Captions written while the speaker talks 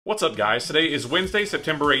What's up, guys? Today is Wednesday,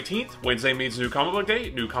 September 18th. Wednesday means New Comic Book Day.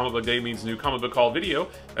 New Comic Book Day means New Comic Book Haul video.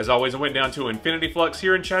 As always, I went down to Infinity Flux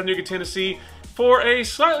here in Chattanooga, Tennessee for a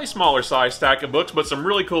slightly smaller size stack of books, but some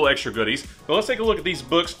really cool extra goodies. But let's take a look at these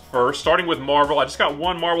books first, starting with Marvel. I just got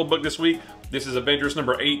one Marvel book this week. This is Avengers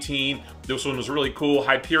number 18. This one was really cool.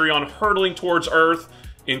 Hyperion hurtling towards Earth,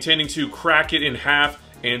 intending to crack it in half,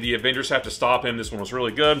 and the Avengers have to stop him. This one was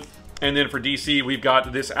really good. And then for DC, we've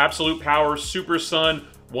got this Absolute Power Super Sun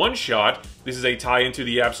one-shot. This is a tie into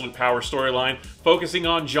the Absolute Power storyline, focusing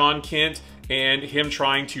on John Kent and him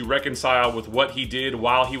trying to reconcile with what he did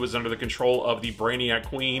while he was under the control of the Brainiac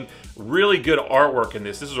Queen. Really good artwork in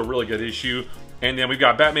this. This is a really good issue. And then we've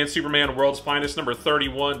got Batman Superman World's Finest number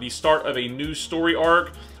 31, the start of a new story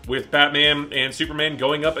arc with Batman and Superman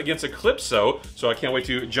going up against Eclipso. So I can't wait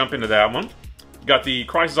to jump into that one. Got the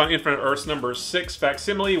Crisis on Infinite Earths number 6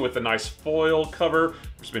 facsimile with a nice foil cover.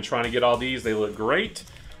 I've just been trying to get all these. They look great.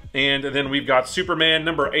 And then we've got Superman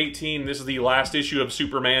number 18. This is the last issue of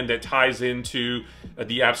Superman that ties into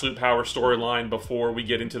the Absolute Power storyline before we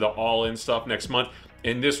get into the All-In stuff next month.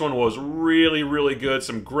 And this one was really, really good.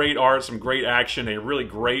 Some great art, some great action, a really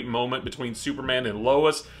great moment between Superman and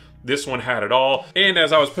Lois. This one had it all. And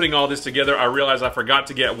as I was putting all this together, I realized I forgot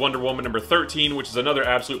to get Wonder Woman number 13, which is another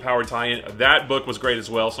Absolute Power tie-in. That book was great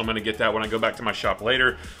as well, so I'm going to get that when I go back to my shop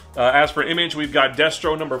later. As for Image, we've got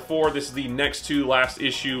Destro number 4. This is the next to last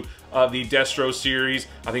issue of the Destro series.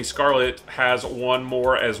 I think Scarlet has one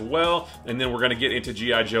more as well. And then we're going to get into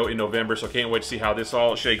G.I. Joe in November, so can't wait to see how this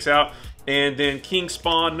all shakes out. And then King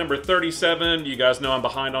Spawn number 37. You guys know I'm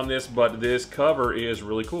behind on this, but this cover is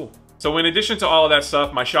really cool. So in addition to all of that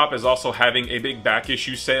stuff, my shop is also having a big back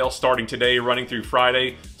issue sale starting today, running through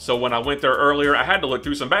Friday. So when I went there earlier, I had to look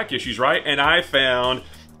through some back issues, right? And I found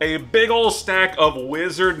a big old stack of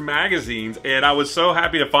Wizard magazines. And I was so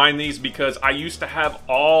happy to find these because I used to have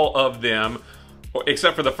all of them,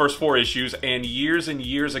 except for the first 4 issues. And years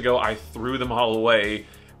ago, I threw them all away.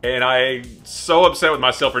 And I'm so upset with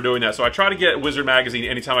myself for doing that. So I try to get Wizard magazine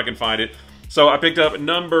anytime I can find it. So I picked up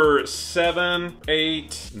number 7,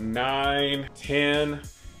 8, 9, 10,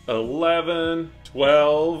 11,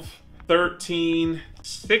 12, 13,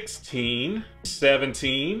 16,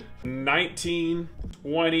 17, 19,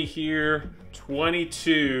 20 here,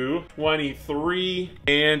 22, 23,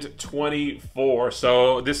 and 24.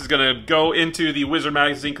 So this is gonna go into the Wizard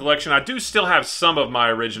magazine collection. I do still have some of my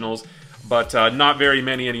originals, but not very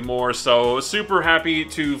many anymore. So super happy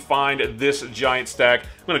to find this giant stack.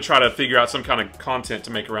 I'm gonna try to figure out some kind of content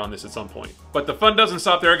to make around this at some point. But the fun doesn't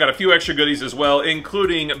stop there. I got a few extra goodies as well,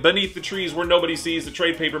 including Beneath the Trees Where Nobody Sees, the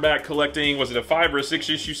trade paperback collecting, was it a 5 or a 6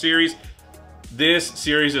 issue series? This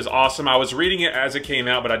series is awesome. I was reading it as it came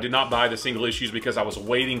out, but I did not buy the single issues because I was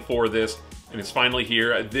waiting for this, and it's finally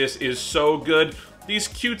here. This is so good. These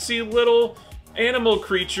cutesy little animal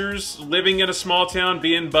creatures living in a small town,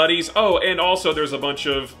 being buddies. Oh, and also there's a bunch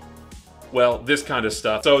of, well, this kind of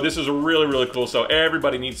stuff. So this is really, really cool. So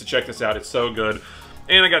everybody needs to check this out. It's so good.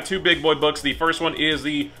 And I got 2 big boy books. The first one is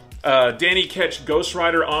the Danny Ketch Ghost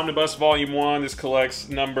Rider Omnibus Volume 1. This collects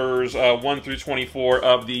numbers 1 through 24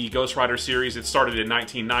 of the Ghost Rider series. It started in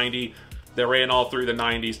 1990. They ran all through the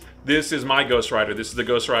 90s. This is my Ghost Rider. This is the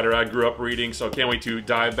Ghost Rider I grew up reading, so I can't wait to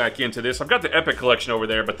dive back into this. I've got the Epic collection over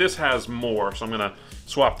there, but this has more, so I'm gonna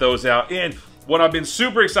swap those out. And what I've been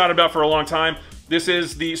super excited about for a long time, this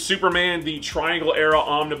is the Superman, the Triangle Era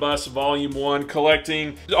Omnibus Volume 1,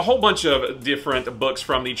 collecting a whole bunch of different books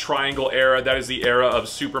from the Triangle Era. That is the era of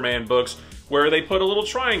Superman books, where they put a little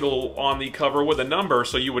triangle on the cover with a number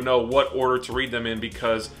so you would know what order to read them in,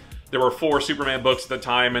 because there were 4 Superman books at the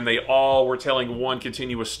time, and they all were telling one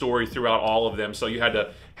continuous story throughout all of them. So you had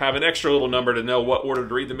to have an extra little number to know what order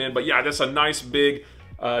to read them in. But yeah, that's a nice big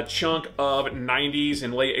chunk of 90s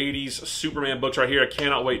and late 80s Superman books right here. I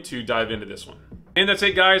cannot wait to dive into this one. And that's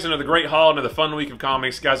it, guys. Another great haul, another fun week of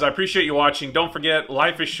comics. Guys, I appreciate you watching. Don't forget,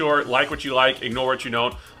 life is short. Like what you like, ignore what you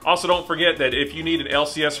don't. Also, don't forget that if you need an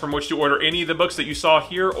LCS from which to order any of the books that you saw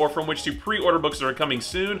here, or from which to pre-order books that are coming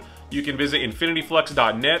soon, you can visit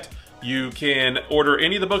infinityflux.net. You can order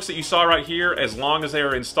any of the books that you saw right here. As long as they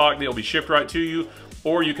are in stock, they'll be shipped right to you.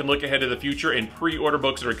 Or you can look ahead to the future and pre-order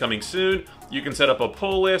books that are coming soon. You can set up a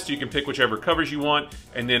pull list. You can pick whichever covers you want.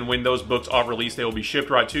 And then when those books are released, they will be shipped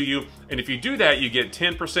right to you. And if you do that, you get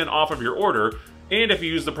 10% off of your order. And if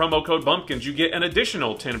you use the promo code BUMPKINS, you get an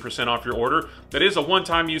additional 10% off your order. That is a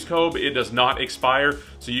one-time use code. It does not expire.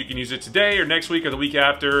 So you can use it today or next week or the week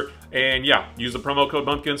after. And yeah, use the promo code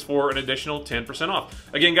BUMPKINS for an additional 10% off.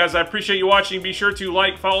 Again, guys, I appreciate you watching. Be sure to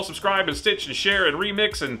like, follow, subscribe, and stitch, and share, and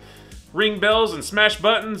remix, and ring bells, and smash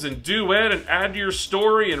buttons, and duet, and add to your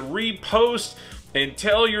story, and repost. and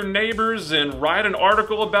tell your neighbors and write an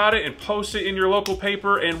article about it and post it in your local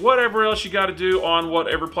paper and whatever else you got to do on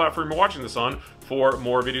whatever platform you're watching this on for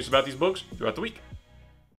more videos about these books throughout the week.